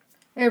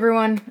Hey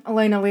everyone,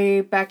 Elena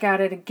Lee back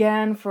at it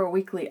again for a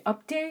weekly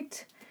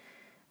update.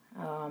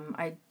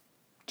 I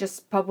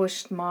just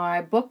published my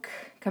book,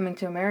 Coming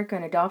to America,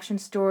 an adoption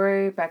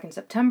story, back in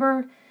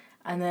September,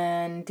 and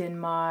then did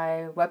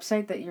my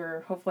website that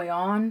you're hopefully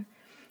on,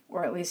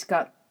 or at least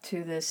got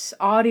to this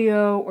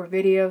audio or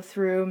video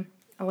through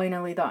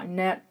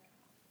elenalee.net.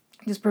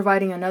 Just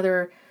providing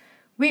another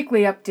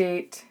weekly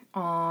update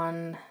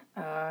on,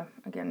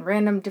 again,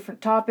 random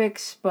different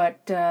topics,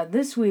 but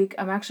this week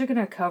I'm actually going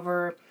to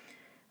cover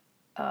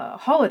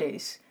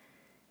holidays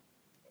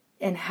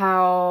and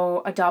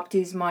how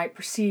adoptees might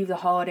perceive the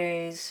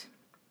holidays.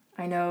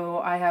 I know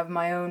I have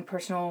my own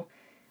personal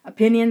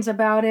opinions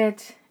about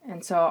it,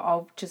 and so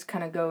I'll just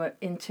kind of go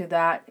into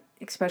that,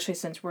 especially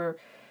since we're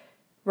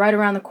right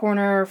around the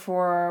corner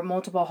for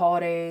multiple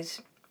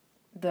holidays.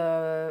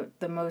 The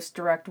most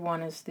direct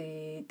one is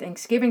the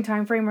Thanksgiving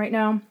time frame right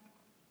now.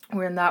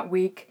 We're in that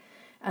week,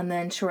 and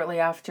then shortly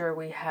after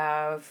we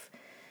have,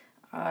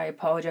 I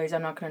apologize,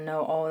 I'm not going to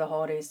know all of the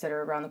holidays that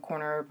are around the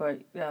corner, but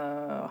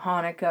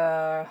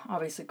Hanukkah,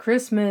 obviously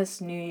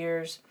Christmas, New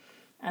Year's,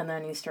 and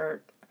then you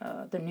start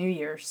the New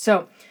Year.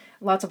 So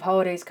lots of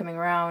holidays coming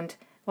around,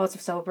 lots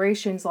of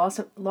celebrations, lots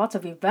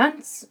of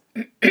events,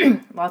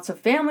 lots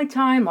of family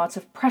time, lots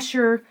of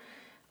pressure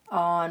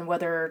on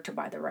whether to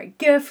buy the right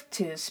gift,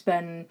 to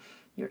spend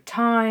your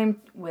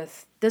time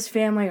with this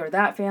family or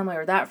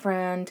that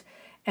friend.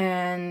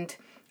 And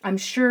I'm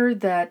sure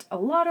that a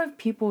lot of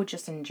people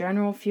just in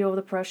general feel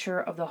the pressure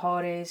of the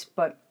holidays,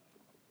 but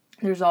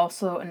there's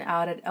also an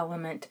added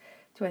element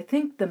to, I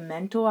think, the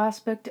mental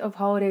aspect of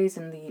holidays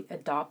and the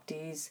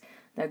adoptees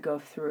that go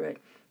through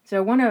it. So I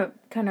want to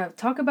kind of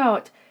talk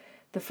about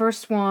the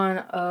first one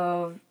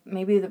of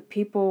maybe the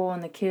people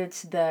and the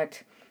kids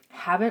that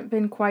haven't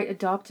been quite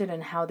adopted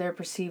and how they're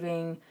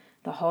perceiving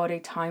the holiday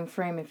time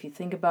frame. If you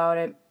think about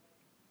it,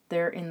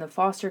 they're in the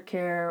foster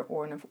care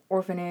or in an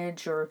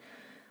orphanage or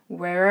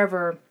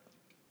wherever,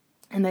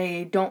 and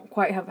they don't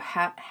quite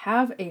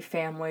have a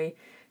family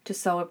to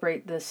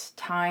celebrate this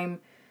time.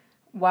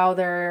 While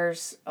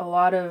there's a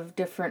lot of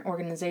different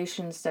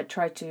organizations that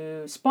try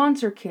to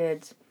sponsor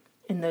kids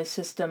in those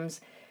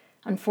systems,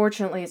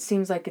 unfortunately, it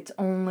seems like it's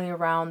only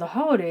around the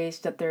holidays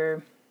that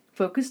they're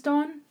focused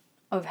on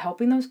of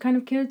helping those kind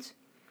of kids.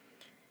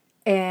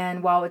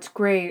 And while it's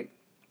great,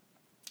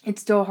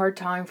 it's still a hard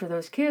time for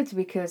those kids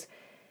because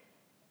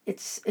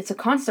it's a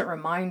constant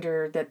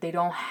reminder that they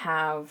don't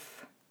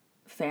have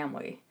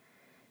family.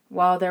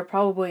 While they're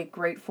probably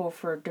grateful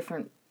for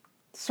different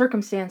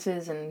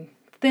circumstances and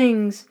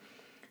things,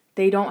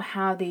 they don't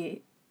have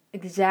the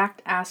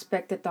exact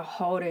aspect that the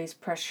holidays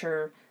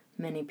pressure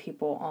many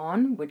people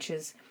on, which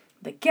is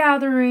the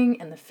gathering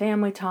and the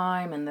family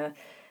time and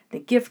the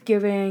gift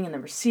giving and the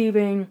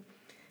receiving.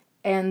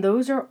 And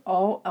those are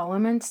all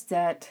elements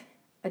that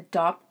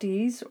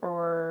adoptees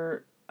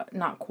or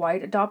not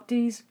quite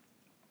adoptees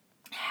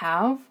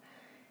have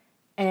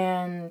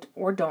and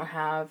or don't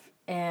have,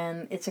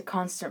 and it's a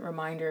constant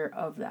reminder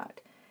of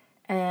that.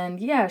 And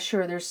yeah,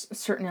 sure, there's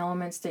certain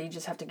elements that you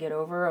just have to get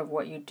over of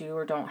what you do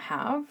or don't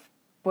have,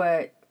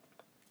 but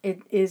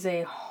it is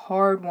a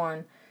hard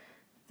one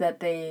that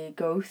they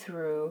go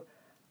through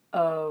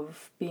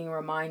of being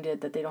reminded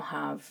that they don't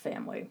have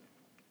family.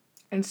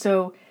 And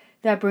so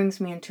that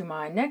brings me into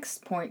my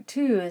next point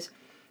too, is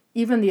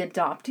even the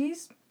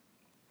adoptees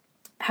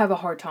have a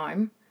hard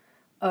time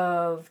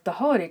of the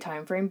holiday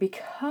time frame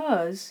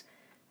because,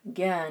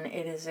 again,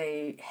 it is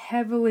a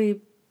heavily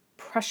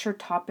pressure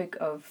topic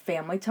of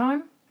family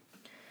time.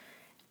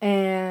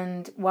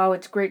 And while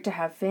it's great to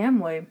have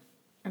family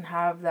and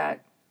have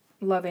that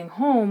loving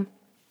home,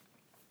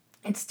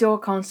 it's still a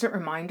constant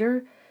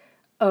reminder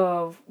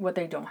of what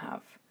they don't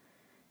have,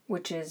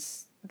 which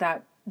is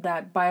that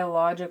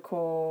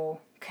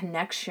biological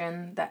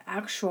connection, that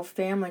actual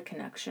family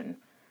connection.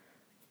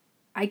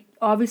 I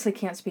obviously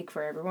can't speak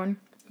for everyone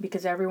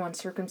because everyone's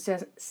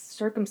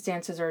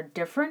circumstances are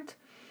different,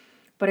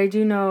 but I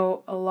do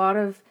know a lot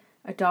of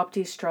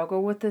adoptees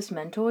struggle with this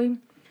mentally.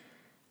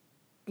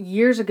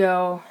 Years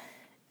ago,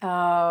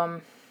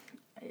 um,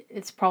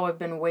 it's probably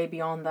been way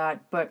beyond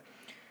that, but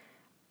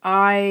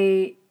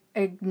I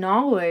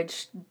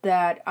acknowledged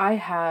that I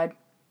had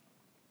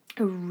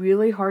a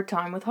really hard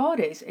time with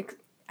holidays.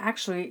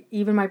 Actually,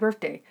 even my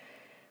birthday,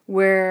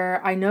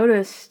 where I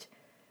noticed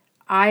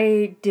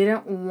I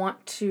didn't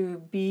want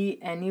to be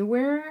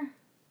anywhere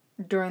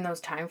during those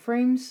time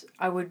frames.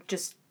 I would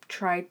just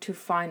try to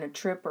find a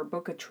trip or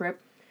book a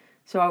trip.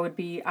 So I would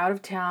be out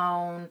of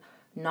town,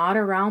 not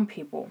around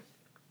people.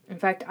 In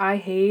fact, I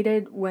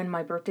hated when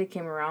my birthday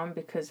came around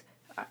because,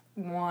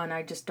 one,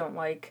 I just don't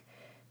like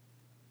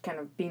kind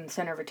of being the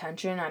center of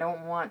attention. I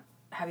don't want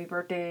happy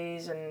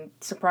birthdays and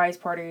surprise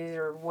parties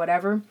or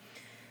whatever.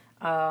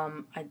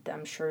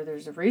 I'm sure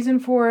there's a reason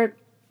for it,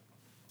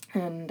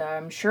 and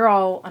I'm sure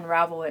I'll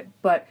unravel it.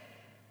 But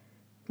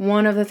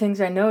one of the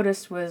things I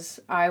noticed was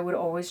I would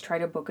always try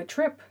to book a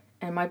trip,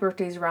 and my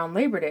birthday's around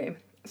Labor Day.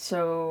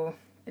 So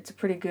it's a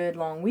pretty good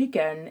long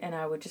weekend, and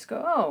I would just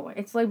go, oh,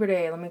 it's Labor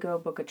Day, let me go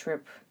book a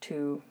trip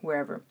to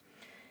wherever.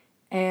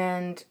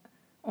 And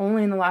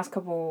only in the last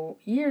couple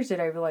years did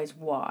I realize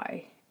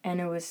why. And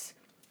it was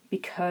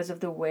because of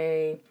the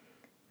way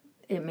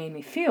it made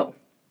me feel.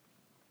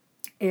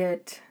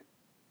 It,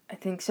 I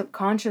think,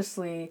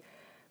 subconsciously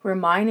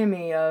reminded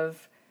me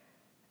of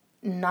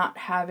not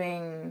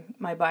having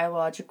my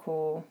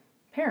biological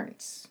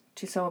parents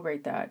to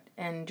celebrate that,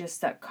 and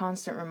just that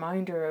constant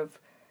reminder of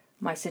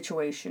my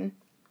situation.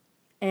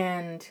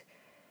 And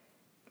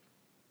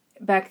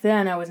back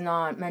then I was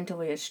not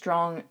mentally as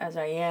strong as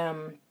I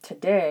am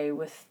today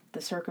with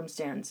the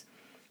circumstance.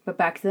 But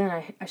back then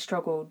I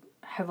struggled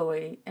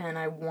heavily, and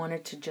I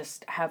wanted to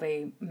just have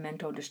a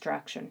mental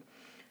distraction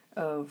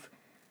of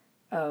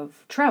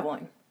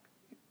traveling.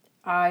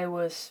 I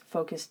was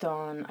focused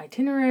on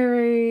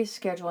itineraries,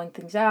 scheduling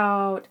things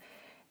out,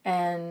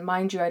 and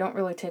mind you, I don't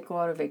really take a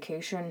lot of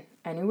vacation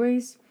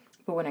anyways,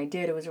 but when I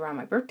did, it was around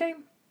my birthday.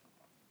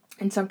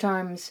 And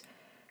sometimes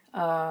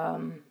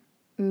the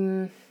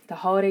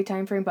holiday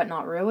time frame, but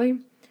not really.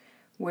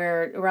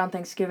 Where around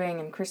Thanksgiving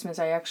and Christmas,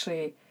 I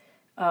actually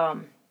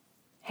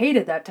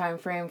hated that time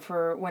frame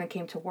for when it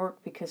came to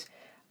work, because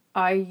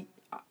I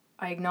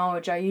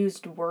acknowledge I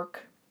used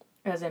work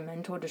as a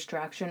mental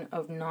distraction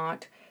of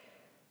not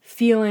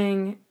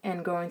feeling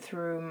and going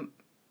through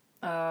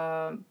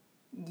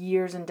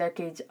years and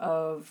decades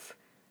of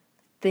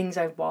things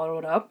I've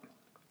bottled up.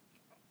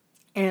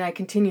 And I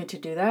continued to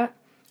do that.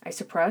 I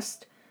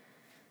suppressed.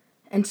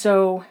 And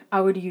so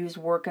I would use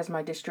work as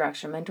my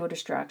distraction, mental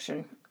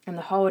distraction. And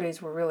the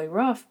holidays were really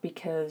rough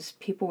because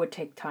people would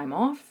take time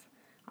off.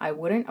 I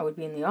wouldn't. I would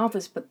be in the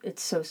office, but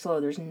it's so slow.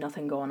 There's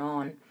nothing going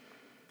on.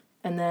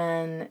 And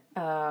then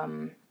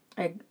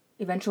I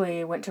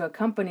eventually went to a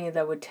company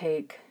that would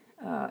take,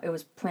 it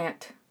was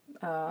plant,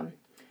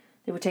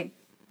 they would take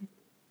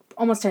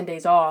almost 10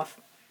 days off.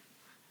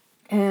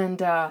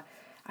 And I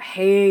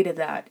hated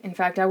that. In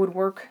fact, I would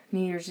work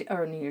New Year's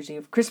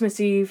Eve, Christmas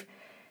Eve,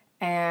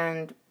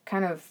 and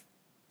kind of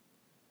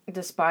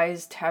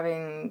despised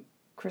having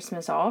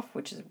Christmas off,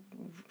 which is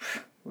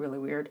really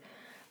weird.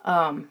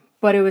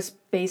 But it was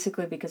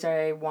basically because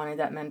I wanted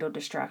that mental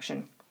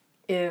distraction.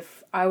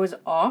 If I was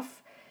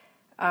off,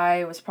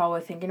 I was probably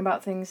thinking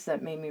about things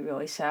that made me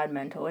really sad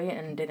mentally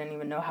and didn't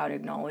even know how to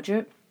acknowledge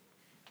it.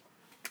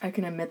 I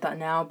can admit that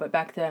now, but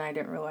back then I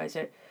didn't realize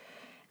it.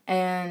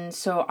 And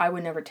so I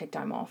would never take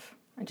time off.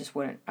 I just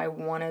wouldn't. I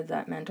wanted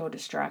that mental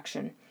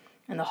distraction.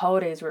 And the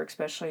holidays were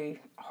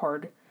especially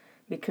hard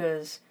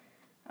because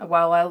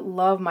while I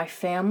love my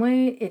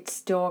family, it's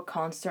still a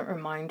constant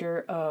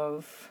reminder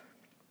of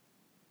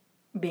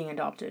being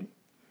adopted.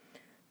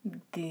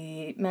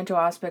 The mental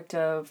aspect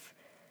of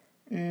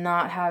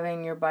not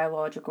having your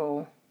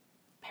biological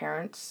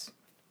parents.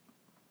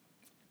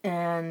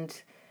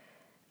 And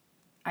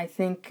I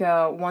think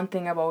one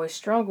thing I've always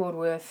struggled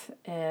with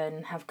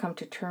and have come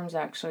to terms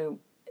actually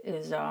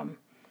is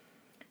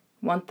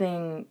one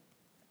thing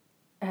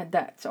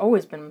that's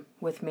always been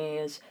with me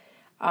is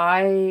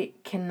I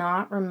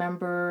cannot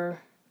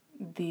remember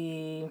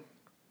the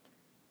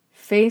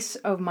face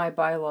of my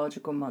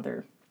biological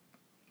mother.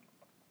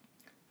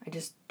 I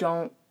just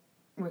don't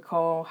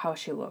recall how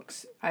she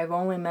looks. I've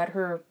only met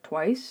her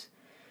twice,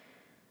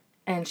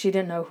 and she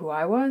didn't know who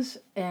I was,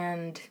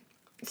 and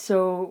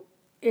so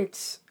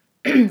it's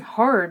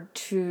hard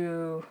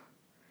to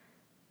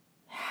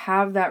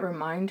have that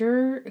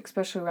reminder,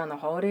 especially around the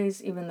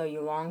holidays, even though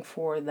you long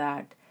for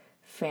that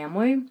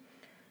family.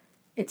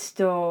 It's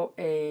still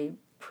a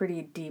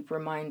pretty deep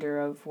reminder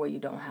of what you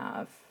don't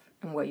have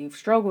and what you've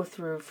struggled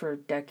through for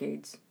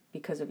decades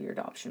because of your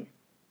adoption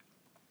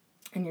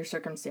and your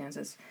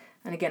circumstances.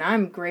 And again,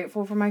 I'm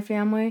grateful for my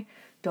family,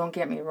 don't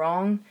get me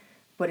wrong,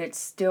 but it's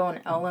still an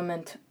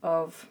element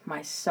of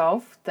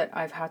myself that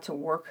I've had to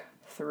work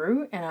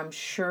through, and I'm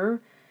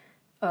sure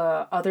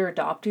other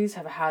adoptees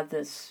have had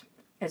this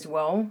as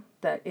well,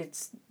 that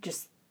it's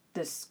just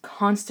this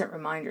constant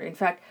reminder. In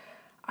fact,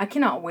 I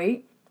cannot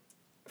wait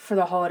for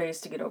the holidays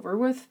to get over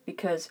with,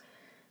 because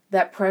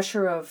that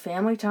pressure of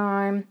family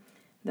time,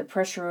 the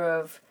pressure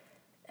of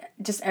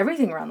just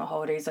everything around the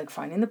holidays, like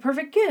finding the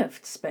perfect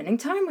gift, spending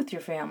time with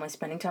your family,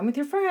 spending time with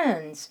your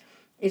friends.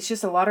 It's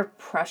just a lot of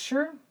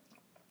pressure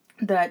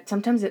that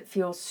sometimes it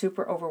feels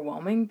super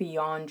overwhelming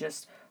beyond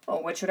just, oh,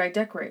 what should I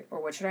decorate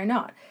or what should I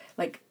not?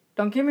 Like,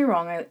 don't get me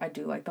wrong, I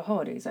do like the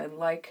holidays. I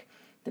like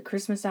the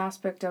Christmas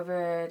aspect of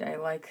it. I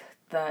like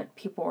that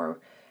people are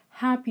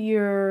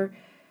happier.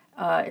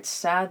 It's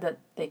sad that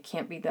they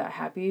can't be that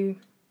happy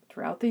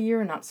throughout the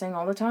year. Not saying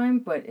all the time,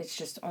 but it's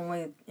just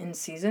only in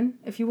season,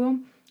 if you will.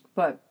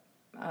 But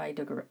I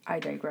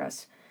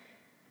digress.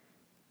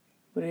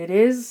 But it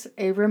is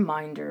a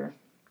reminder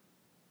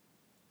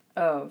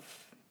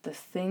of the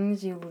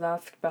things you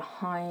left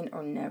behind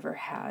or never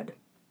had.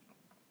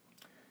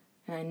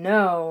 And I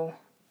know,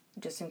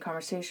 just in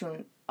conversation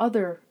with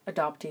other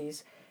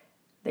adoptees,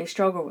 they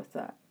struggle with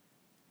that.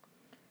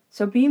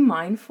 So be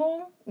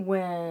mindful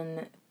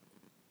when,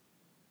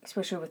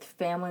 especially with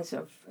families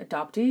of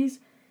adoptees,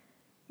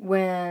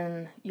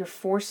 when you're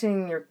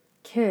forcing your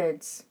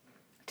kids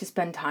to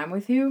spend time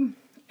with you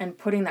and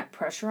putting that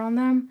pressure on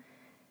them.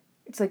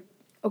 It's like,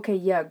 okay,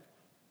 yeah,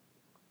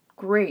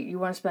 great. You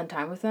want to spend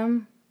time with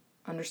them,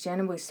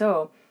 understandably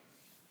so.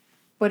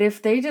 But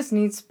if they just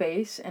need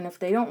space and if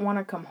they don't want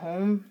to come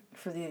home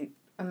for the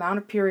amount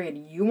of period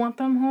you want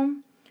them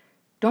home,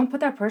 don't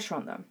put that pressure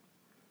on them.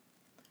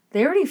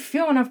 They already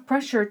feel enough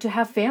pressure to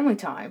have family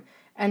time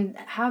and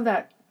have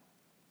that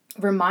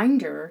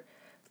reminder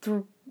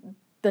through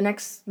the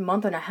next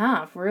month and a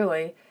half,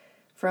 really,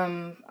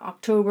 from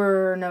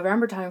October,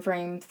 November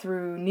timeframe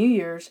through New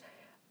Year's,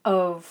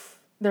 of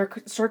their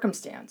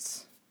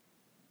circumstance.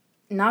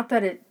 Not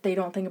that they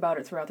don't think about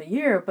it throughout the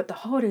year, but the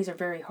holidays are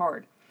very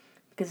hard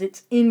because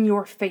it's in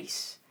your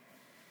face.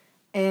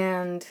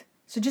 And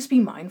so just be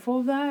mindful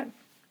of that.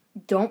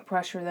 Don't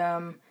pressure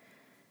them.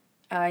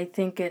 I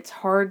think it's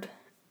hard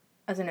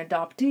as an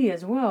adoptee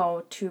as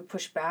well to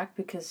push back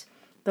because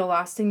the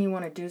last thing you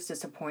want to do is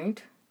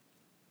disappoint.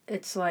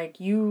 It's like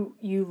you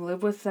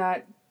live with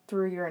that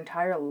through your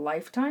entire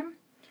lifetime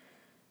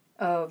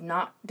of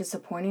not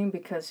disappointing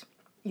because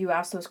you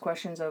ask those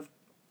questions of,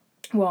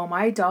 well, am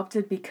I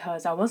adopted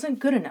because I wasn't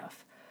good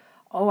enough?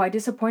 Oh, I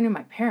disappointed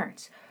my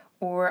parents.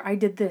 Or I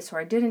did this or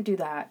I didn't do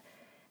that.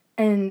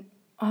 And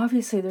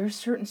obviously there's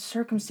certain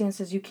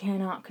circumstances you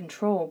cannot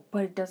control,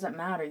 but it doesn't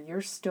matter.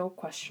 You're still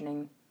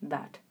questioning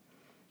that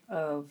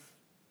of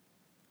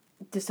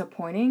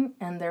disappointing,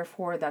 and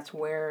therefore that's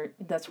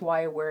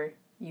why where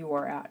you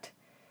are at.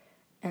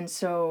 And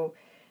so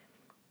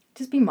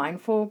just be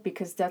mindful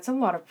because that's a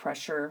lot of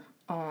pressure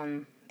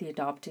on the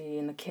adoptee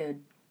and the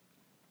kid.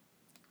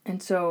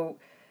 And so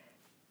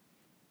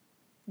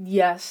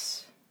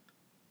yes,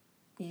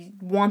 you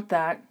want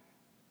that,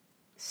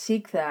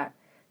 seek that,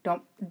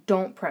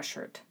 don't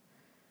pressure it.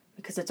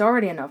 Because it's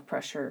already enough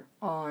pressure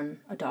on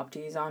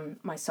adoptees, on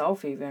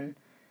myself even,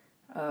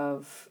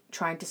 of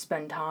trying to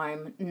spend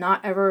time.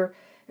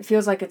 It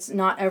feels like it's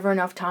not ever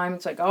enough time.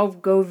 It's like, I'll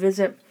go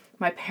visit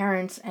my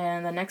parents,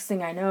 and the next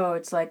thing I know,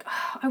 it's like,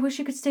 oh, I wish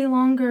you could stay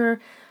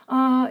longer.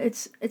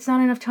 It's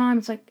not enough time.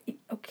 It's like,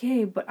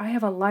 okay, but I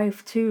have a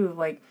life too.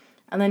 Like,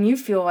 and then you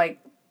feel like,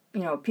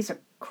 a piece of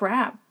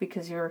crap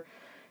because you're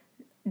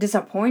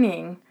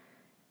disappointing.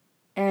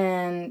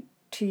 And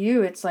to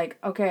you, it's like,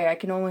 okay, I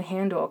can only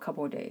handle a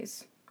couple of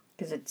days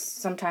because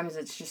sometimes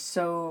it's just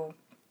so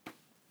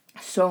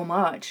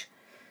much.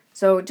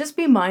 So just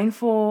be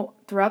mindful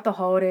throughout the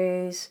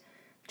holidays.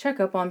 Check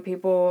up on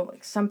people.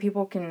 Like, some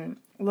people can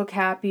look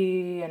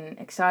happy and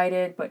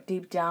excited, but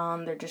deep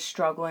down they're just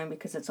struggling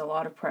because it's a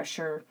lot of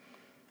pressure.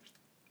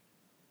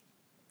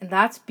 And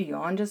that's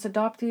beyond just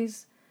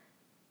adoptees,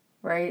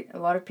 right? A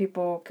lot of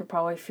people could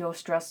probably feel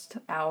stressed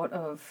out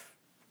of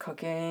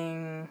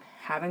cooking,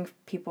 having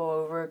people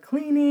over,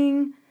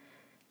 cleaning,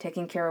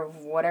 taking care of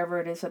whatever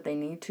it is that they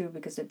need to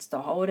because it's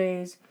the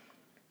holidays,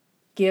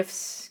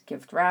 gifts,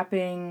 gift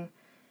wrapping,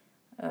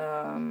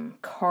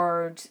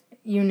 cards,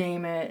 you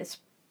name it.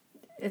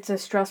 It's a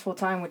stressful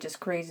time, which is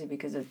crazy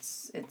because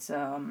it's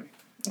the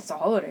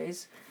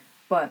holidays,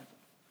 but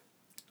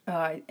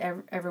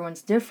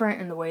everyone's different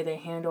in the way they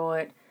handle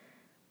it.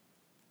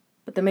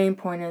 But the main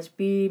point is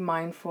be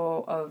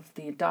mindful of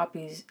the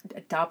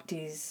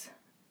adoptees'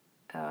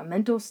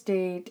 mental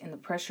state and the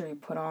pressure you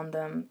put on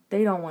them.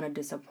 They don't want to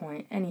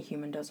disappoint. Any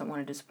human doesn't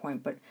want to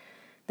disappoint, but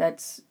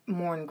that's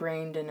more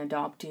ingrained in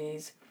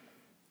adoptees.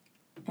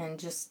 And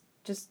just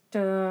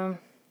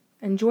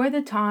enjoy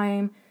the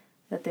time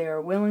that they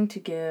are willing to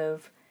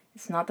give.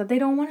 It's not that they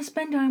don't want to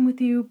spend time with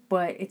you,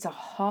 but it's a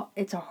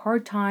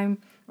hard time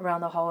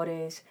around the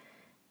holidays,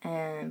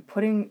 and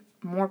putting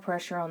more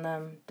pressure on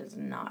them does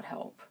not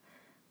help.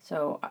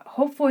 So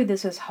hopefully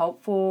this is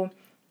helpful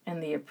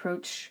in the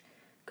approach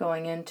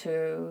going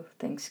into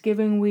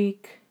Thanksgiving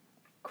week,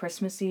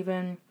 Christmas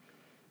even.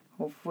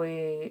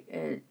 Hopefully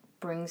it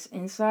brings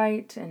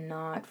insight and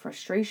not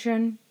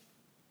frustration.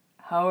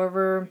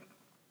 However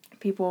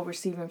people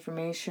receive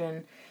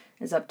information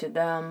is up to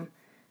them.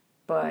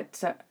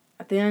 But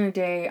at the end of the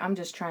day, I'm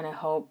just trying to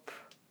help.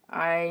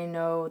 I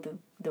know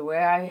the way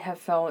I have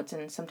felt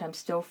and sometimes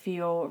still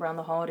feel around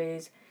the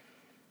holidays.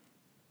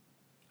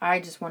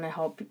 I just want to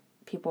help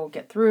people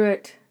get through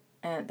it.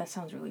 And that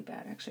sounds really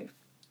bad, actually,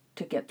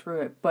 to get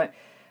through it. But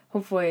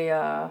hopefully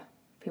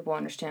people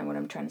understand what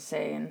I'm trying to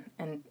say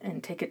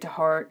and take it to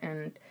heart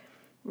and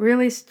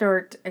really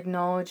start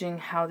acknowledging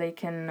how they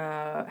can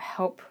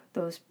help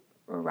those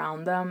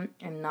around them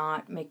and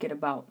not make it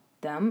about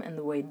them and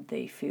the way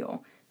they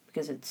feel,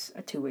 because it's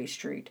a two-way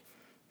street.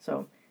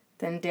 So at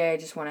the end of the day, I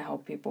just want to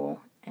help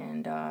people.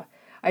 And I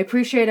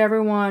appreciate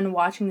everyone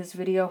watching this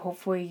video.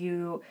 Hopefully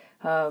you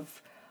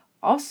have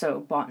also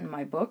bought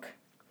my book.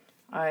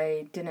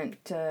 I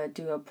didn't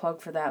do a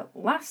plug for that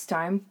last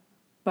time,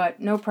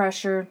 but no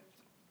pressure.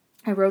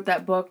 I wrote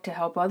that book to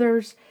help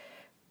others.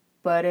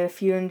 But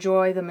if you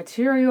enjoy the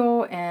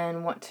material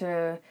and want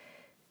to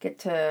get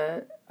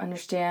to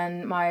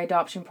understand my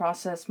adoption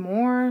process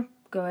more,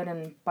 go ahead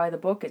and buy the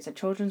book. It's a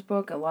children's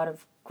book, a lot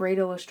of great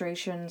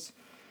illustrations,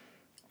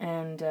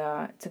 and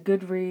it's a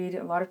good read.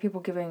 A lot of people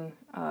giving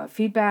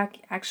feedback.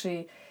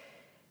 Actually,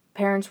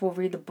 parents will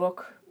read the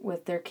book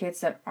with their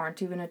kids that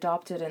aren't even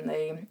adopted, and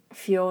they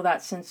feel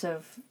that sense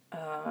of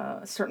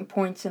certain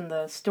points in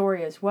the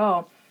story as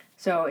well.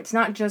 So it's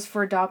not just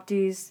for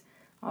adoptees.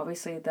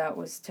 Obviously, that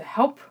was to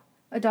help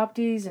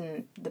adoptees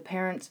and the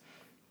parents,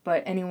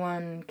 but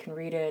anyone can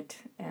read it,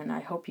 and I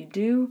hope you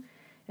do.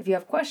 If you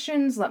have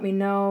questions, let me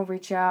know,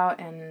 reach out,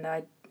 and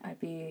I'd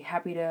be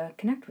happy to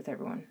connect with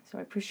everyone. So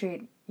I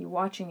appreciate you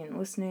watching and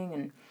listening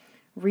and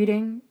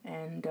reading,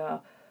 and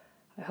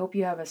I hope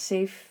you have a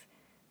safe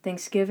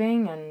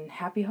Thanksgiving and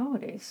happy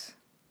holidays.